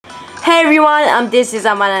Hey everyone, this is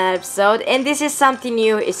another episode, and this is something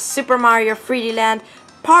new. It's Super Mario 3D Land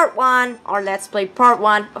Part 1, or Let's Play Part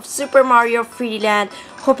 1 of Super Mario 3D Land.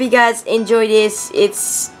 Hope you guys enjoy this.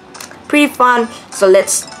 It's pretty fun, so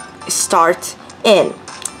let's start in.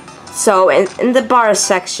 So in the bar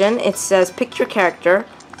section, it says pick your character.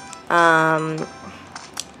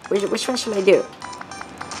 Which one should I do?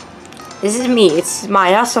 This is me, it's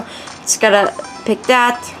Maya, so it's gotta pick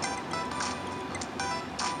that.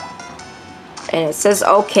 And it says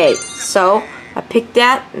okay, so I picked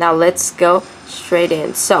that. Now let's go straight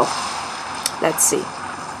in. So let's see.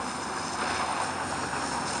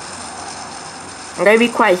 I'm gonna be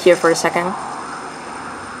quiet here for a second.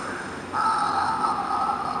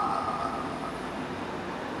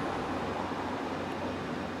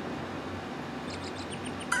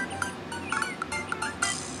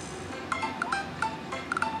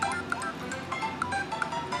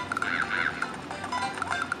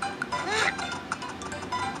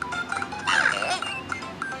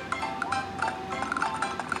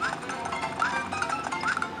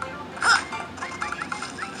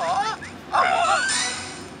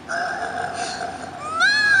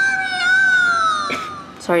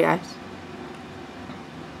 Sorry guys.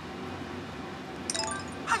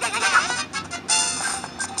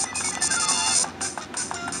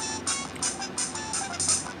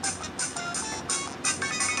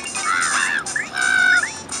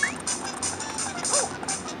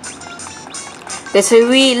 This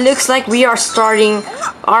looks like we are starting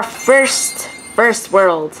our first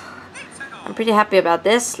world. I'm pretty happy about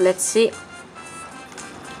this. Let's see.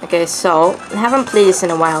 Okay, so I haven't played this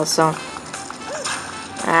in a while, so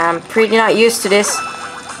I'm pretty not used to this.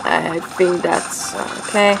 I think that's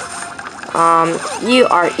okay. You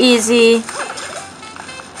are easy.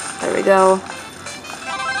 There we go.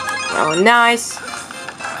 Oh, nice.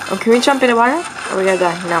 Oh, can we jump in the water? Or we gotta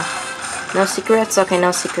die? No. No secrets? Okay,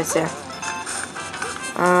 no secrets there.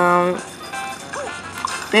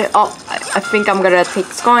 Oh, I think I'm gonna take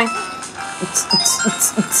this coin.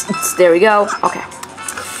 There we go. Okay.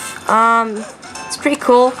 It's pretty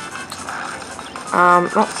cool.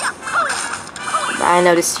 Oh. I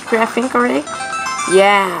know the secret, I think, already.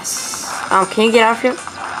 Yes. Can you get out of here?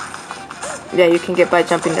 Yeah, you can get by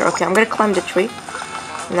jumping there. Okay, I'm gonna climb the tree.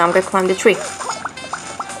 Now I'm gonna climb the tree.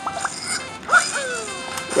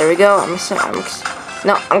 There we go.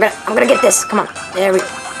 No, I'm gonna get this. Come on. There we go.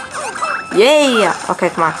 Yeah. Okay,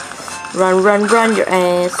 come on. Run your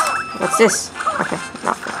ass. What's this? Okay,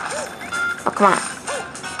 nothing. Oh, come on.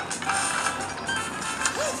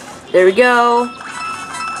 There we go.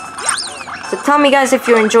 So tell me guys if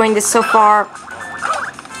you're enjoying this so far.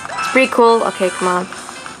 It's pretty cool. Okay, come on.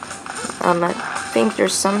 I think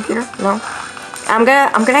there's some here. No. I'm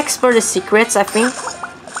gonna explore the secrets, I think.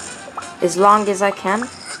 As long as I can.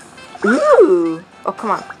 Ooh. Oh,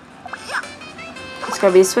 come on. It's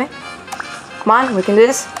gotta be this way. Come on, we can do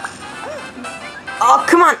this. Oh,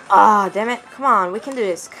 come on. Oh, damn it. Come on, we can do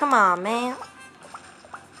this. Come on, man.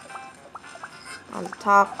 On the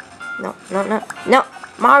top. No.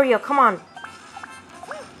 Mario, come on.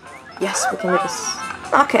 Yes, we can do this.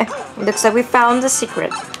 Okay. Looks like we found the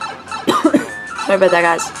secret. Sorry about that,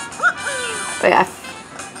 guys. Wait,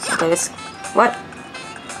 okay, this... What? I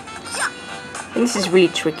think this is really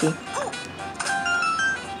tricky.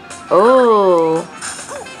 Oh.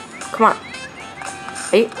 Come on.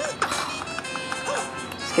 Hey.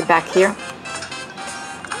 Let's get back here.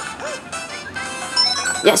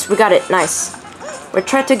 Yes, we got it. Nice. We're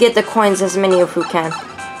trying to get the coins, as many of who can.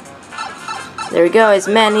 There we go, as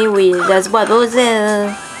many as what was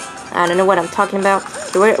it? I don't know what I'm talking about.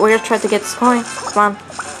 So we're trying to get this coin. Come on.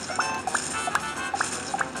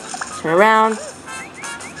 Turn around.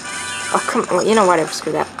 Oh, come on. You know what?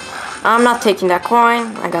 Screw that. I'm not taking that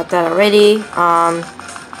coin. I got that already.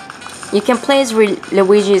 You can play as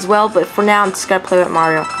Luigi as well, but for now I'm just gonna play with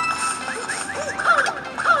Mario.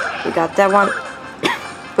 We got that one.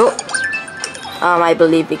 Oh. I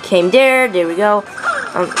believe it came there. There we go.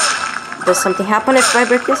 Does something happen if I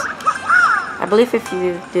break this? I believe if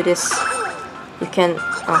you do this, you can...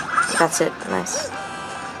 Oh, that's it. Nice.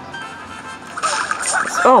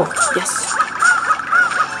 Oh, yes.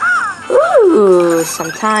 Ooh,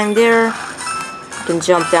 some time there. You can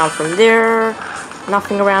jump down from there.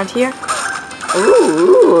 Nothing around here.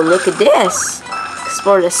 Ooh, look at this.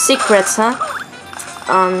 Explore the secrets, huh?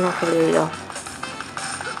 Okay, there we go.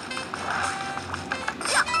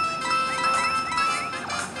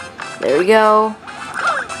 There we go.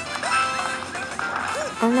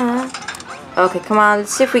 Oh no. Okay, come on.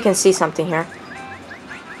 Let's see if we can see something here.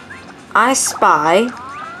 I spy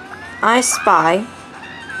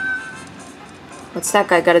What's that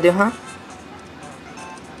guy gotta do, huh?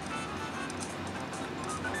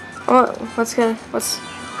 Oh, what's he doing? What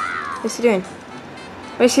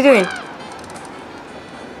is he doing?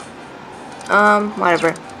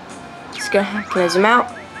 Whatever. Can I zoom out?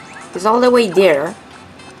 He's all the way there.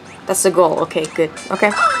 That's the goal. Okay, good.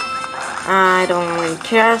 Okay. I don't really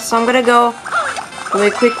care, so I'm gonna go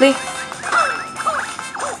really quickly.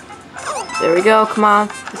 There we go. Come on.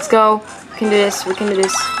 Let's go. We can do this. We can do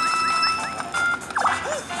this.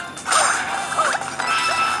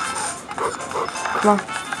 Come on.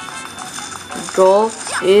 The goal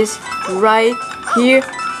is right here.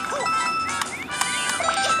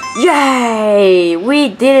 Yay! We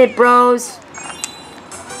did it, bros.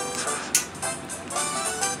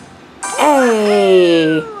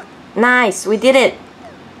 Hey! Nice, we did it.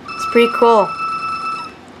 It's pretty cool.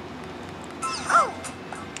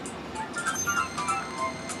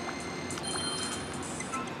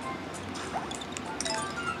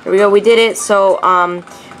 Here we go, we did it. So,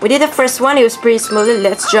 we did the first one, it was pretty smooth.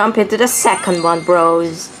 Let's jump into the second one,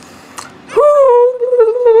 bros.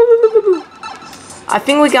 I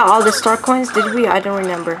think we got all the star coins, did we? I don't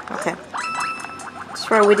remember. Okay. That's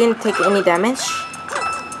right, we didn't take any damage.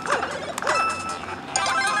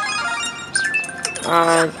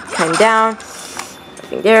 Came down. I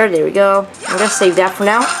think there we go. I'm gonna save that for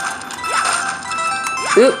now.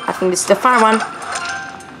 Ooh, I think this is the far one.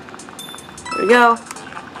 There we go.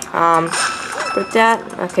 Put that.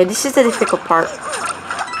 Okay, this is the difficult part.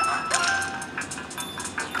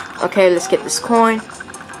 Okay, let's get this coin.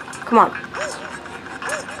 Come on.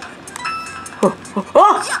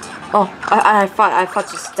 Oh, I thought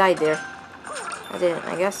just died there. I didn't.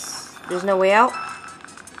 I guess there's no way out.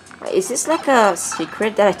 Is this like a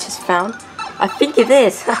secret that I just found? I think it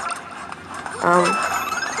is.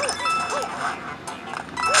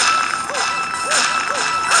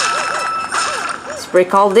 Let's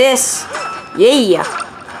break all this. Yeah.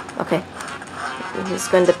 Okay. He's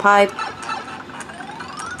going to pipe.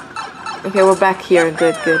 Okay, we're back here.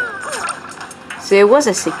 Good. So it was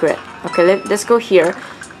a secret. Okay, let's go here.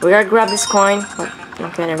 We gotta grab this coin.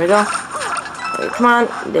 Okay, there we go. Okay, come on.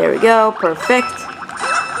 There we go. Perfect.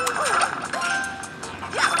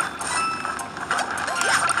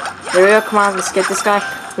 There we go. Come on. Let's get this guy.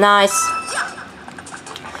 Nice.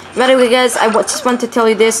 By the way, guys, I just want to tell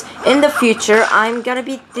you this. In the future, I'm gonna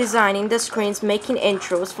be designing the screens, making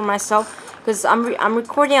intros for myself. Because I'm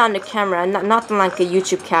recording on the camera, not like a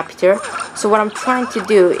YouTube capture. So what I'm trying to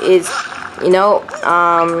do is, you know,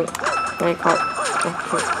 what do you call it?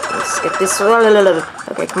 Okay, let's get this.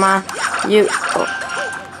 Okay, come on. You. Oh.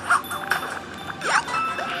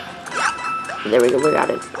 There we go. We got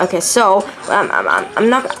it. Okay, so I'm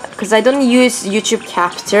not, because I don't use YouTube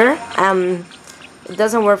capture. It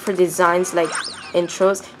doesn't work for designs like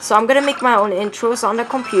intros. So I'm gonna make my own intros on the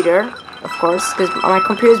computer. Of course, because my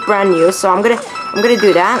computer is brand new, so I'm gonna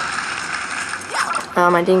do that.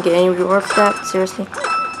 I didn't get any reward for that. Seriously.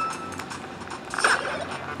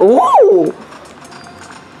 Ooh!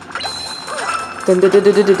 Dun, dun, dun,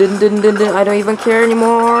 dun, dun, dun, dun, dun, dun. I don't even care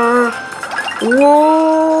anymore.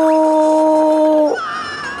 Whoa!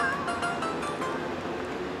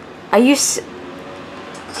 Are you?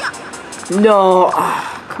 No!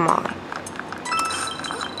 Oh, come on.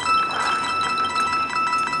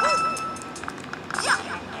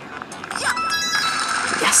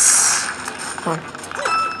 Come on.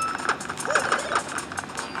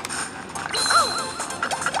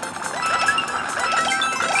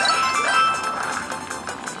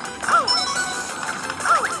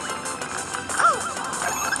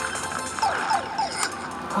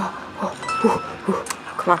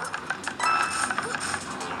 Come on.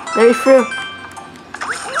 Let me through.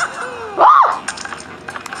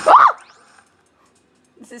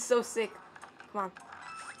 This is so sick. Come on.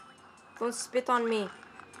 Don't spit on me.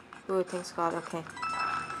 Oh, thanks God. Okay.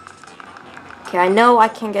 Okay, I know I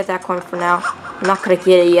can't get that coin for now. I'm not gonna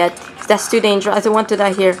get it yet. That's too dangerous. I don't want to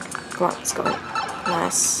die here. Come on, let's go.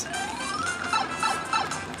 Nice.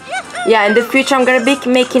 Yeah, in the future I'm gonna be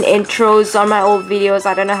making intros on my old videos.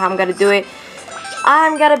 I don't know how I'm gonna do it.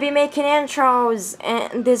 I'm gonna be making intros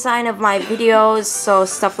and design of my videos, so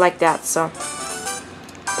stuff like that. So,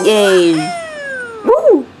 yay!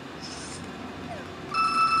 Woo!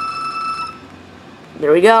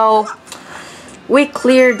 There we go. We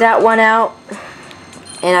cleared that one out,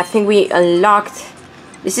 and I think we unlocked.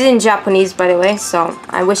 This is in Japanese, by the way, so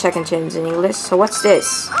I wish I can change in English. So what's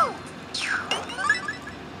this?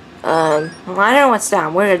 I don't know what's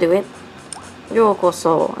that. Where did I do it? ようこ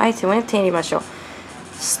そ。アイテムを手に入れましょう。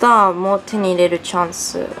スターも手に入れるチャン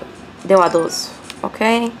ス。ではどうぞ。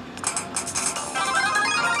Okay?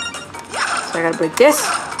 So I gotta break this.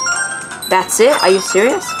 That's it? Are you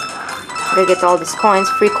serious? I gotta get all these coins.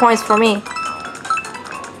 Free coins for me.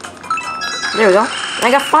 There we go.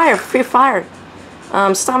 I got fire. Free fire.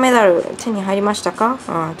 スターメダル手に入りましたか？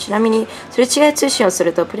ちなみにそれ違い通信をす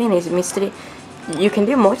るとプレイにミステリー You can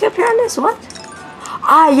do multiplayer on this? What?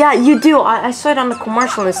 Ah, yeah, you do. I saw it on the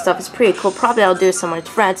commercial and stuff. It's pretty cool. Probably I'll do it some with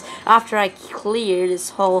friends after I clear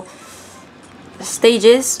this whole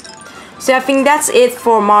stages. So I think that's it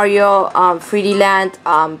for Mario 3D Land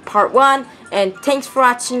part 1. And thanks for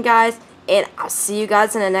watching, guys. And I'll see you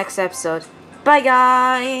guys in the next episode. Bye,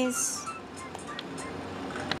 guys.